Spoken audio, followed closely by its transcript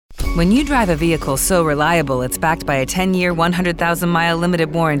When you drive a vehicle so reliable it's backed by a 10-year, 100,000-mile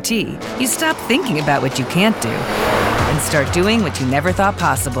limited warranty, you stop thinking about what you can't do and start doing what you never thought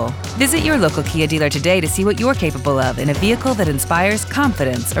possible. Visit your local Kia dealer today to see what you're capable of in a vehicle that inspires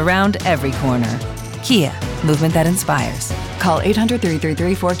confidence around every corner. Kia, movement that inspires. Call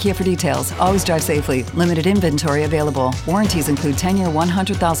 800-333-4KIA for details. Always drive safely. Limited inventory available. Warranties include 10-year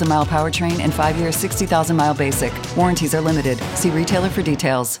 100,000-mile powertrain and 5-year 60,000-mile basic. Warranties are limited. See retailer for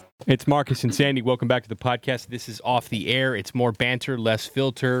details. It's Marcus and Sandy. Welcome back to the podcast. This is Off the Air. It's more banter, less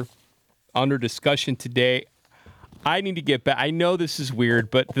filter. Under discussion today. I need to get back. I know this is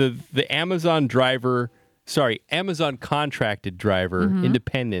weird, but the Amazon contracted driver,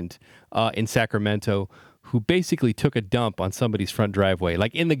 independent, in Sacramento, who basically took a dump on somebody's front driveway,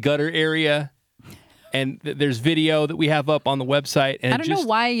 like in the gutter area. And there's video that we have up on the website. And I don't know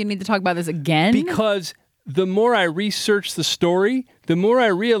why you need to talk about this again. Because the more I researched the story, the more I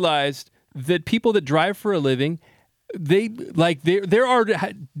realized that people that drive for a living, there are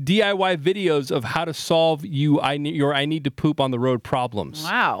DIY videos of how to solve your I need to poop on the road problems.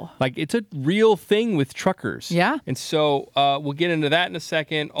 Wow. Like, it's a real thing with truckers. Yeah. And so we'll get into that in a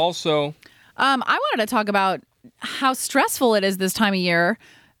second. Also, I wanted to talk about how stressful it is this time of year.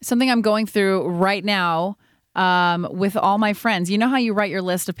 Something I'm going through right now with all my friends. You know how you write your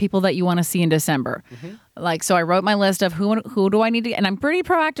list of people that you want to see in December? Like, so I wrote my list of who do I need to, and I'm pretty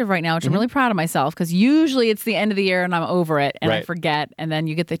proactive right now, which I'm really proud of myself, because usually it's the end of the year and I'm over it and I forget, and then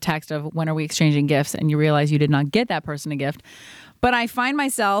you get the text of when are we exchanging gifts, and you realize you did not get that person a gift. But I find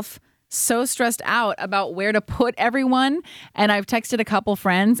myself so stressed out about where to put everyone, and I've texted a couple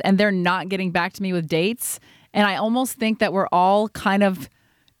friends and they're not getting back to me with dates, and I almost think that we're all kind of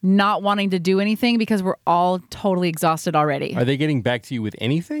not wanting to do anything because we're all totally exhausted already. Are they getting back to you with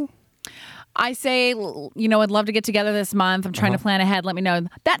anything? I say, I'd love to get together this month. I'm trying to plan ahead. Let me know.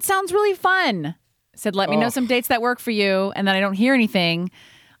 That sounds really fun. Said, let me know some dates that work for you. And then I don't hear anything.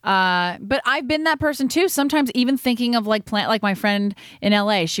 But I've been that person too. Sometimes even thinking of like my friend in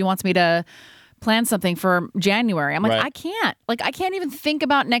LA, she wants me to plan something for January. I'm like, I can't. Like, I can't even think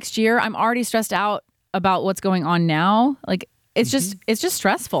about next year. I'm already stressed out about what's going on now. Like, it's just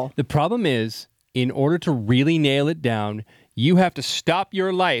stressful. The problem is, in order to really nail it down, you have to stop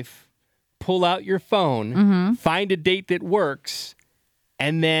your life, pull out your phone, find a date that works,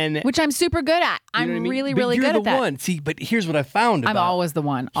 and then... Which I'm super good at. I'm really, really good at that. You're the one. See, but here's what I found about... I'm always the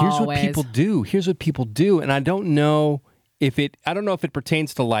one. Here's what people do. And I don't know if it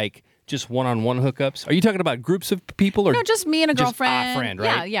pertains to like just one-on-one hookups. Are you talking about groups of people, or no, just me and a girlfriend? Just a friend,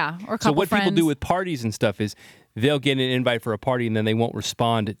 right? Yeah, or a couple friends. So what people do with parties and stuff is they'll get an invite for a party and then they won't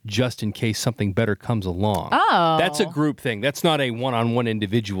respond just in case something better comes along. Oh. That's a group thing. That's not a one-on-one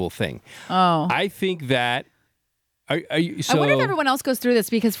individual thing. Oh. I think that... I wonder if everyone else goes through this,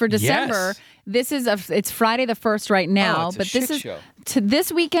 because for December, it's Friday the 1st right now, but this is to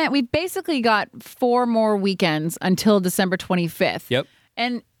this weekend. We've basically got 4 more weekends until December 25th. Yep.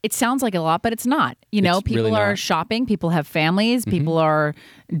 And it sounds like a lot, but it's not. People really are not. shopping, people have families, people are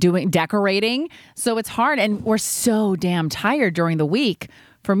decorating. So it's hard, and we're so damn tired during the week.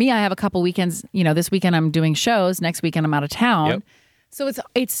 For me, I have a couple weekends, this weekend I'm doing shows, next weekend I'm out of town. Yep. So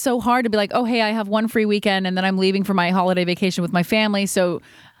it's so hard to be like, oh, hey, I have one free weekend and then I'm leaving for my holiday vacation with my family. So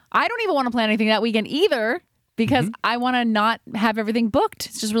I don't even want to plan anything that weekend either, because I want to not have everything booked.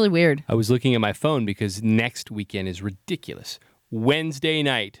 It's just really weird. I was looking at my phone because next weekend is ridiculous. Wednesday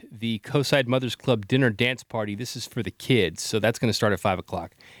night, the Coastside Mothers Club dinner dance party. This is for the kids, so that's going to start at 5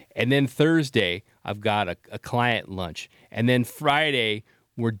 o'clock. And then Thursday, I've got a client lunch. And then Friday,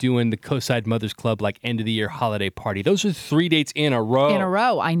 we're doing the Coastside Mothers Club, like, end-of-the-year holiday party. Those are 3 dates in a row. In a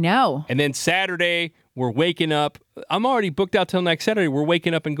row, I know. And then Saturday, we're waking up. I'm already booked out till next Saturday. We're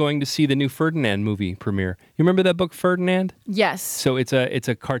waking up and going to see the new Ferdinand movie premiere. You remember that book, Ferdinand? Yes. So it's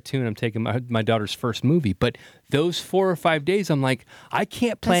a cartoon. I'm taking my daughter's first movie. But those 4 or 5 days, I'm like, I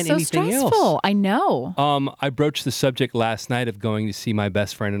can't plan anything else. Stressful. I know. I broached the subject last night of going to see my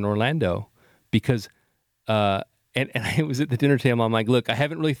best friend in Orlando because... And I was at the dinner table. I'm like, look, I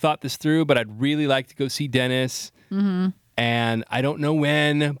haven't really thought this through, but I'd really like to go see Dennis. And I don't know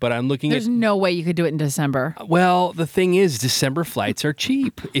when, but I'm looking There's no way you could do it in December. Well, the thing is, December flights are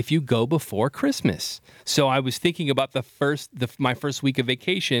cheap if you go before Christmas. So I was thinking about my first week of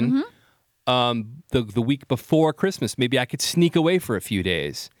vacation, the week before Christmas. Maybe I could sneak away for a few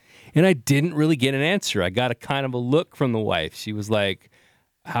days. And I didn't really get an answer. I got a kind of a look from the wife. She was like,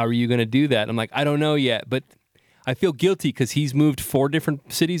 how are you going to do that? I'm like, I don't know yet, but... I feel guilty because he's moved 4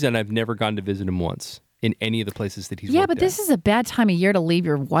 different cities and I've never gone to visit him once in any of the places that he's worked but this is a bad time of year to leave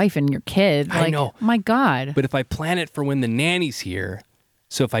your wife and your kid. I know. My God. But if I plan it for when the nanny's here,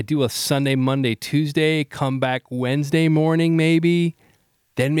 So if I do a Sunday, Monday, Tuesday, come back Wednesday morning maybe,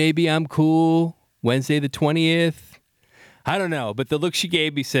 then maybe I'm cool. Wednesday the 20th. I don't know. But the look she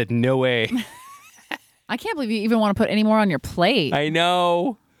gave me said, no way. I can't believe you even want to put any more on your plate. I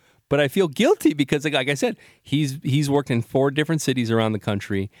know. But I feel guilty because, like I said, he's worked in 4 different cities around the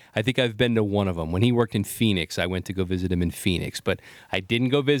country. I think I've been to one of them. When he worked in Phoenix, I went to go visit him in Phoenix. But I didn't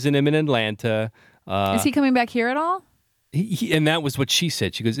go visit him in Atlanta. Is he coming back here at all? And that was what she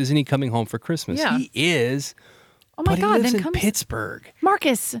said. She goes, isn't he coming home for Christmas? Yeah. He is. Oh my but God, he lives then in Pittsburgh.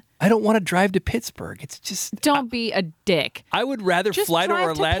 Marcus, I don't want to drive to Pittsburgh. It's just... don't be a dick. I would rather Just fly to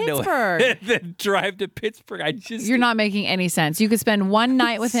drive to Orlando Pittsburgh. than drive to Pittsburgh. You're not making any sense. You could spend one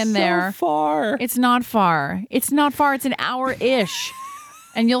night with him there. So far. It's not far. It's not far. It's an hour-ish.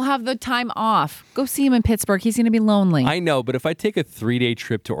 And you'll have the time off. Go see him in Pittsburgh. He's going to be lonely. I know, but if I take a 3-day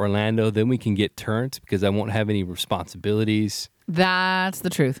trip to Orlando, then we can get turned because I won't have any responsibilities. That's the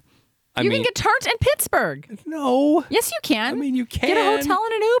truth. I You mean, can get turned in Pittsburgh. No. Yes, you can. I mean, you can. Get a hotel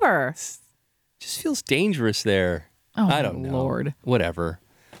and an Uber. Just feels dangerous there. Oh, I don't know. Lord. Whatever.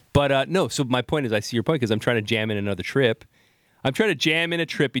 But no, so my point is I see your point because I'm trying to jam in another trip. I'm trying to jam in a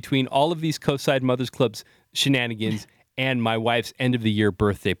trip between all of these Coastside Mothers Clubs shenanigans and my wife's end-of-the-year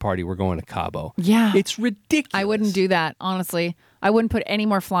birthday party. We're going to Cabo. Yeah. It's ridiculous. I wouldn't do that, honestly. I wouldn't put any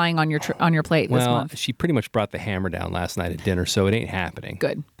more flying on your plate this Well, month. she pretty much brought the hammer down last night at dinner, so it ain't happening.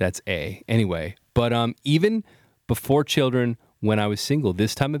 Good. That's A. Anyway, but even before children, when I was single,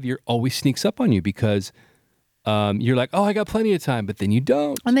 this time of year always sneaks up on you because you're like, oh, I got plenty of time, but then you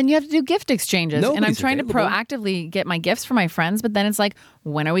don't. And then you have to do gift exchanges. And I'm Nobody's trying available. to proactively get my gifts for my friends, but then it's like,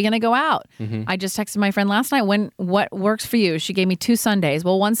 when are we going to go out? I just texted my friend last night, what works for you? She gave me 2 Sundays.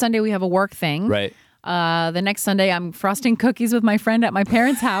 Well, one Sunday we have a work thing. Right. The next Sunday I'm frosting cookies with my friend at my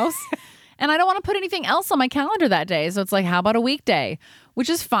parents' house. And I don't want to put anything else on my calendar that day. So it's like, how about a weekday? Which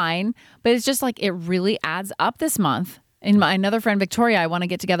is fine. But it's just like, it really adds up this month. And my another friend, Victoria, I want to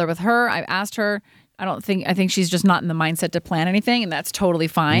get together with her. I asked her. I think she's just not in the mindset to plan anything, and that's totally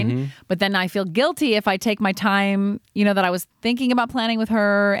fine. But then I feel guilty if I take my time, that I was thinking about planning with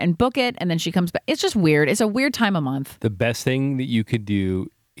her and book it, and then she comes back. It's just weird. It's a weird time of month. The best thing that you could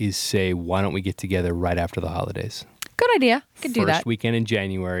do is say, why don't we get together right after the holidays? Good idea. Could do that. First weekend in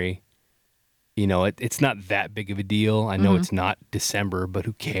January. It's not that big of a deal. I know it's not December, but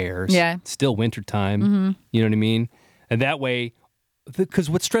who cares? Yeah. It's still wintertime. You know what I mean? And that way, because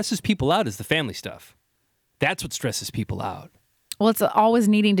what stresses people out is the family stuff. That's what stresses people out. Well, it's always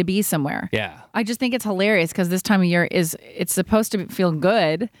needing to be somewhere. Yeah. I just think it's hilarious because this time of year it's supposed to feel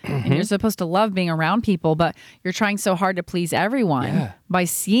good and you're supposed to love being around people, but you're trying so hard to please everyone by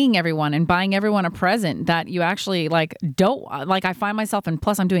seeing everyone and buying everyone a present that you actually don't I find myself, and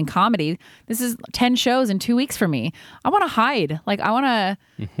plus I'm doing comedy. This is 10 shows in 2 weeks for me. I want to hide. I want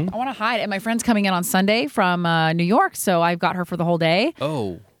to hide. And my friend's coming in on Sunday from New York, so I've got her for the whole day.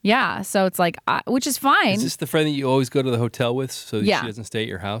 Oh. Yeah, so it's which is fine. Is this the friend that you always go to the hotel with so that Yeah. she doesn't stay at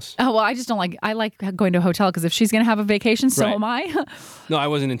your house? Oh, well, I just don't I like going to a hotel because if she's going to have a vacation, so Right. am I. No, I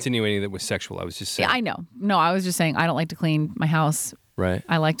wasn't insinuating that it was sexual. I was just saying. Yeah, I know. No, I was just saying I don't like to clean my house. Right.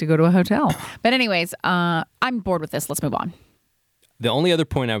 I like to go to a hotel. But anyways, I'm bored with this. Let's move on. The only other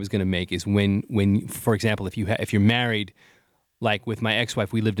point I was going to make is when for example, if you're married, like with my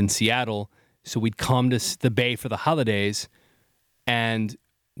ex-wife, we lived in Seattle, so we'd come to the Bay for the holidays, and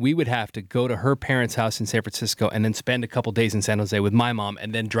we would have to go to her parents' house in San Francisco and then spend a couple days in San Jose with my mom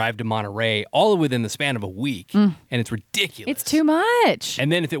and then drive to Monterey, all within the span of a week. And it's ridiculous. It's too much. And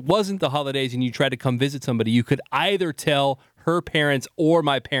then if it wasn't the holidays and you tried to come visit somebody, you could either tell her parents or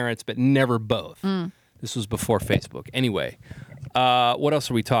my parents, but never both. This was before Facebook. Anyway, what else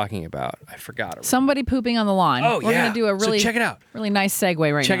are we talking about? I forgot already. Somebody pooping on the lawn. Oh, We're yeah. going to do a So really, check it out. really nice segue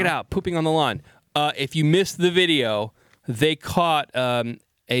right now. Check it out. Pooping on the lawn. If you missed the video, they caught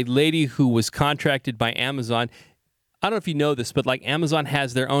a lady who was contracted by Amazon. I don't know if you know this, but Amazon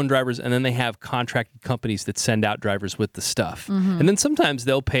has their own drivers, and then they have contracted companies that send out drivers with the stuff. And then sometimes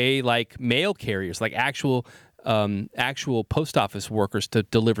they'll pay mail carriers, actual post office workers to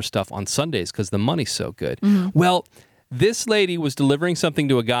deliver stuff on Sundays because the money's so good. Well, this lady was delivering something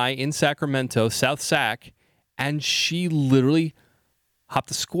to a guy in Sacramento, South Sac, and she literally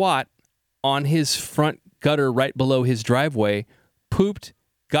hopped a squat on his front gutter right below his driveway, pooped,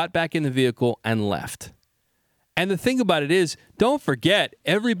 got back in the vehicle, and left. And the thing about it is, don't forget,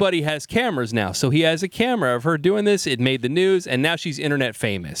 everybody has cameras now. So he has a camera of her doing this. It made the news, and now she's internet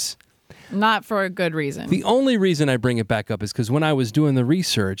famous. Not for a good reason. The only reason I bring it back up is because when I was doing the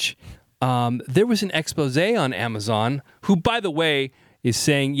research, there was an expose on Amazon, who, by the way, is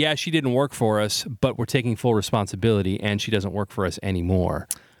saying, yeah, she didn't work for us, but we're taking full responsibility, and she doesn't work for us anymore.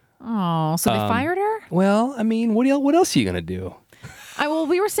 Oh, so they fired her? Well, I mean, what else are you going to do? Well,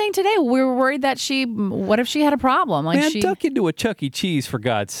 we were saying today, we were worried that what if she had a problem? Like Man, duck into a Chuck E. Cheese, for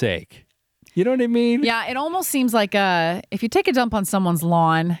God's sake. You know what I mean? Yeah, it almost seems like if you take a dump on someone's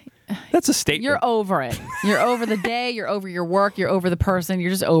lawn, that's a statement. You're over it. You're over the day. You're over your work. You're over the person.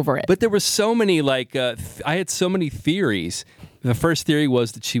 You're just over it. But there were so many, I had so many theories. The first theory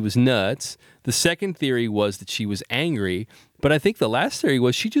was that she was nuts. The second theory was that she was angry. But I think the last theory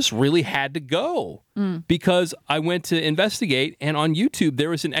was she just really had to go because I went to investigate, and on YouTube there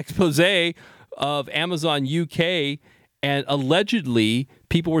was an expose of Amazon UK, and allegedly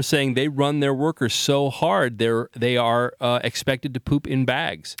people were saying they run their workers so hard they are expected to poop in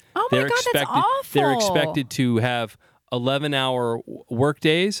bags. Oh my God, that's awful. They're expected to have 11-hour work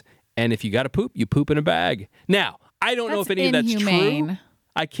days, and if you got to poop, you poop in a bag. Now, I don't know if any of that's true.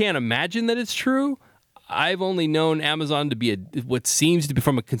 I can't imagine that it's true. I've only known Amazon to be what seems to be,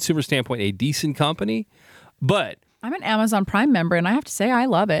 from a consumer standpoint, a decent company. But I'm an Amazon Prime member, and I have to say I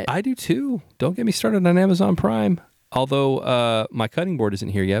love it. I do too. Don't get me started on Amazon Prime. Although my cutting board isn't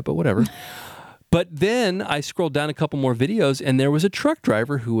here yet, but whatever. But then I scrolled down a couple more videos, and there was a truck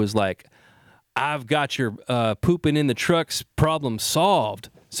driver who was like, I've got your pooping in the trucks problem solved.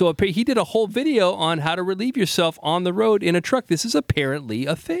 So he did a whole video on how to relieve yourself on the road in a truck. This is apparently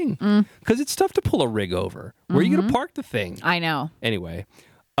a thing because it's tough to pull a rig over. Where are you going to park the thing? I know. Anyway,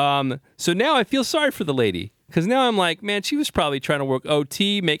 so now I feel sorry for the lady because now I'm like, man, she was probably trying to work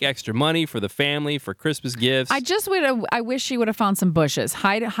OT, make extra money for the family, for Christmas gifts. I wish she would have found some bushes.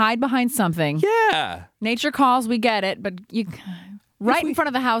 Hide behind something. Yeah. Nature calls, we get it, but right in front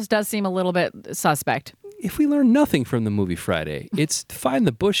of the house does seem a little bit suspect. If we learn nothing from the movie Friday, it's find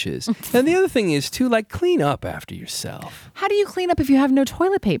the bushes. And the other thing is to clean up after yourself. How do you clean up if you have no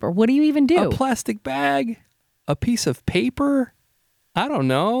toilet paper? What do you even do? A plastic bag, a piece of paper. I don't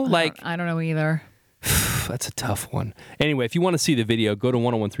know. I don't know either. That's a tough one. Anyway, if you want to see the video, go to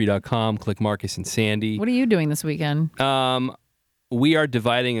 1013.com, click Marcus and Sandy. What are you doing this weekend? We are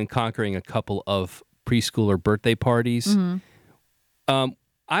dividing and conquering a couple of preschooler birthday parties. Mm-hmm.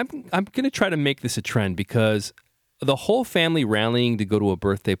 I'm going to try to make this a trend because the whole family rallying to go to a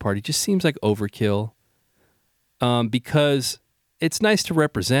birthday party just seems like overkill. Because it's nice to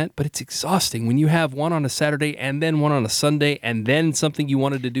represent, but it's exhausting when you have one on a Saturday and then one on a Sunday and then something you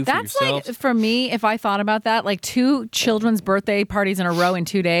wanted to do for yourself. That's for me, if I thought about that, 2 children's birthday parties in a row in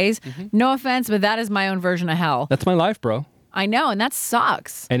 2 days. Mm-hmm. No offense, but that is my own version of hell. That's my life, bro. I know, and that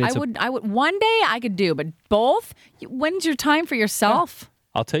sucks. And I would one day I could do, but both? When's your time for yourself? Yeah.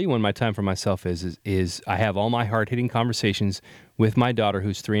 I'll tell you when my time for myself is I have all my hard-hitting conversations with my daughter,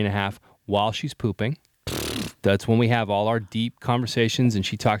 who's 3.5, while she's pooping. That's when we have all our deep conversations, and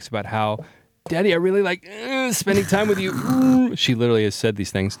she talks about how, Daddy, I really like spending time with you. She literally has said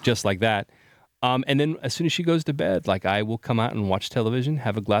these things just like that. And then as soon as she goes to bed, I will come out and watch television,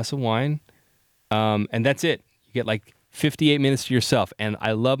 have a glass of wine, and that's it. You get 58 minutes to yourself. And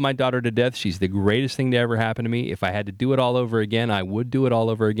I love my daughter to death. She's the greatest thing to ever happen to me. If I had to do it all over again, I would do it all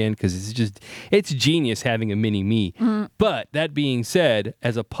over again because it's genius having a mini me. Mm-hmm. But that being said,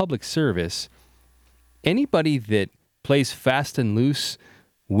 as a public service, anybody that plays fast and loose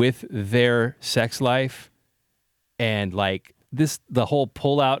with their sex life and the whole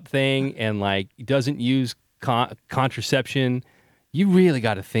pull-out thing and doesn't use contraception, you really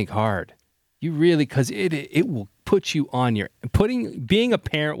got to think hard. You really, because it will put you on being a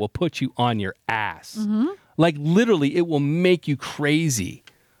parent will put you on your ass. Mm-hmm. Literally, it will make you crazy.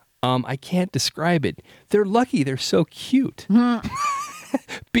 I can't describe it. They're lucky they're so cute. Mm-hmm.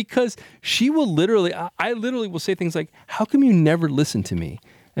 Because she will I literally will say things like, how come you never listen to me?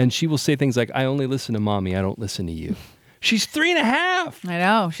 And she will say things like, I only listen to mommy, I don't listen to you. She's 3.5. I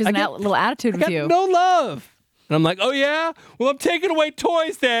know. She's a little attitude with you. No love. And I'm like, oh yeah? Well, I'm taking away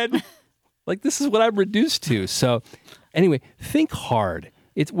toys then. This is what I'm reduced to. So anyway, think hard.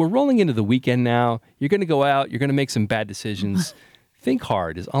 We're rolling into the weekend now. You're going to go out. You're going to make some bad decisions. Think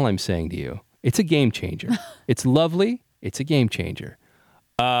hard is all I'm saying to you. It's a game changer. It's lovely. It's a game changer.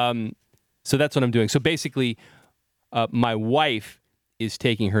 So that's what I'm doing. So basically, my wife is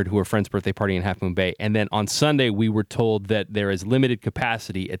taking her to her friend's birthday party in Half Moon Bay. And then on Sunday, we were told that there is limited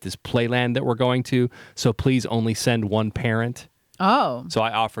capacity at this playland that we're going to. So please only send one parent. Oh. So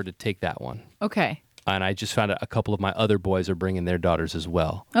I offered to take that one. Okay. And I just found out a couple of my other boys are bringing their daughters as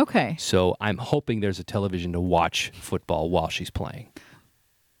well. Okay. So I'm hoping there's a television to watch football while she's playing.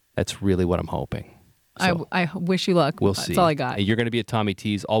 That's really what I'm hoping. So I wish you luck. We'll see. That's all I got. You're going to be at Tommy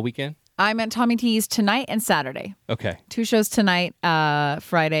T's all weekend? I'm at Tommy T's tonight and Saturday. Okay. 2 shows tonight,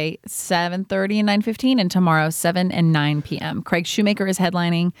 Friday, 7:30 and 9:15, and tomorrow, 7 and 9 p.m. Craig Shoemaker is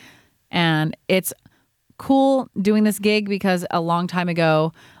headlining, and it's cool doing this gig because a long time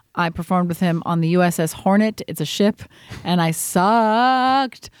ago, I performed with him on the USS Hornet. It's a ship, and I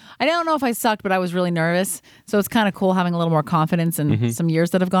sucked. I don't know if I sucked, but I was really nervous. So it's kind of cool having a little more confidence in some years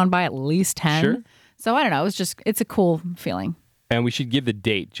that have gone by, at least 10. Sure. So I don't know. It's a cool feeling. And we should give the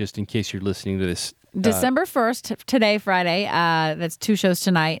date just in case you're listening to this. December 1st, today, Friday. That's 2 shows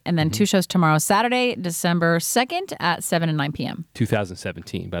tonight, and then 2 shows tomorrow, Saturday, December 2nd at 7 and 9 p.m.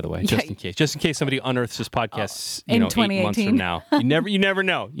 2017, by the way, just in case somebody unearths this podcast, in 8 months from now. You never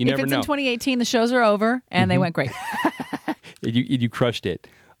know. You never If it's know. in 2018, the shows are over, and they went great. You crushed it.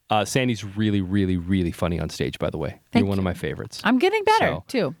 Sandy's really, really, really funny on stage, by the way. You're one of my favorites. I'm getting better,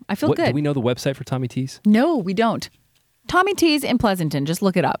 too. I feel good. Do we know the website for Tommy T's? No, we don't. Tommy T's in Pleasanton. Just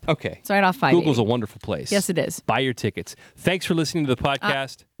look it up. Okay. It's right off 580. Google's a wonderful place. Yes, it is. Buy your tickets. Thanks for listening to the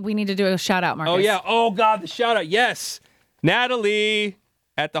podcast. We need to do a shout out, Marcus. Oh, yeah. Oh, God, the shout out. Yes. Natalie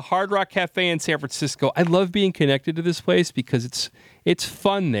at the Hard Rock Café in San Francisco. I love being connected to this place because it's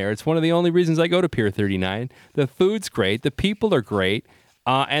fun there. It's one of the only reasons I go to Pier 39. The food's great. The people are great.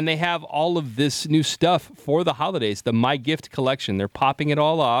 And they have all of this new stuff for the holidays, the My Gift collection. They're popping it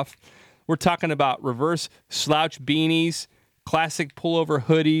all off. We're talking about reverse slouch beanies, classic pullover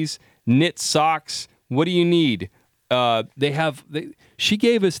hoodies, knit socks. What do you need? She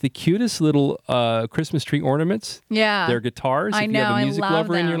gave us the cutest little Christmas tree ornaments. Yeah. They're guitars. I If know, you have a music I love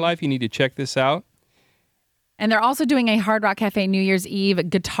lover in your them. life, you need to check this out. And they're also doing a Hard Rock Cafe New Year's Eve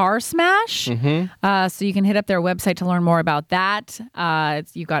guitar smash. So you can hit up their website to learn more about that.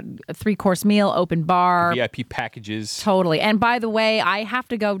 You've got a 3-course meal, open bar. VIP packages. Totally. And by the way, I have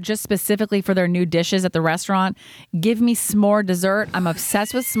to go just specifically for their new dishes at the restaurant. Give me s'more dessert. I'm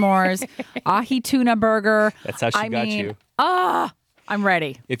obsessed with s'mores. Ahi tuna burger. That's how she got you. I'm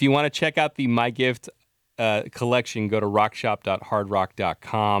ready. If you want to check out the My Gift collection, go to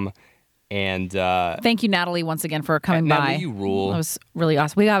rockshop.hardrock.com. And thank you, Natalie, once again for coming by. Natalie, you rule. That was really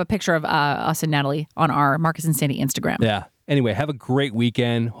awesome. We have a picture of us and Natalie on our Marcus and Sandy Instagram. Yeah. Anyway, have a great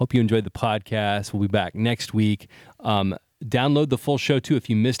weekend. Hope you enjoyed the podcast. We'll be back next week. Download the full show, too. If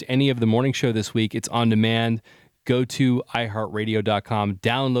you missed any of the morning show this week, it's on demand. Go to iHeartRadio.com,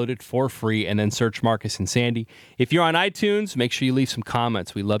 download it for free, and then search Marcus and Sandy. If you're on iTunes, make sure you leave some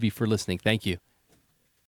comments. We love you for listening. Thank you.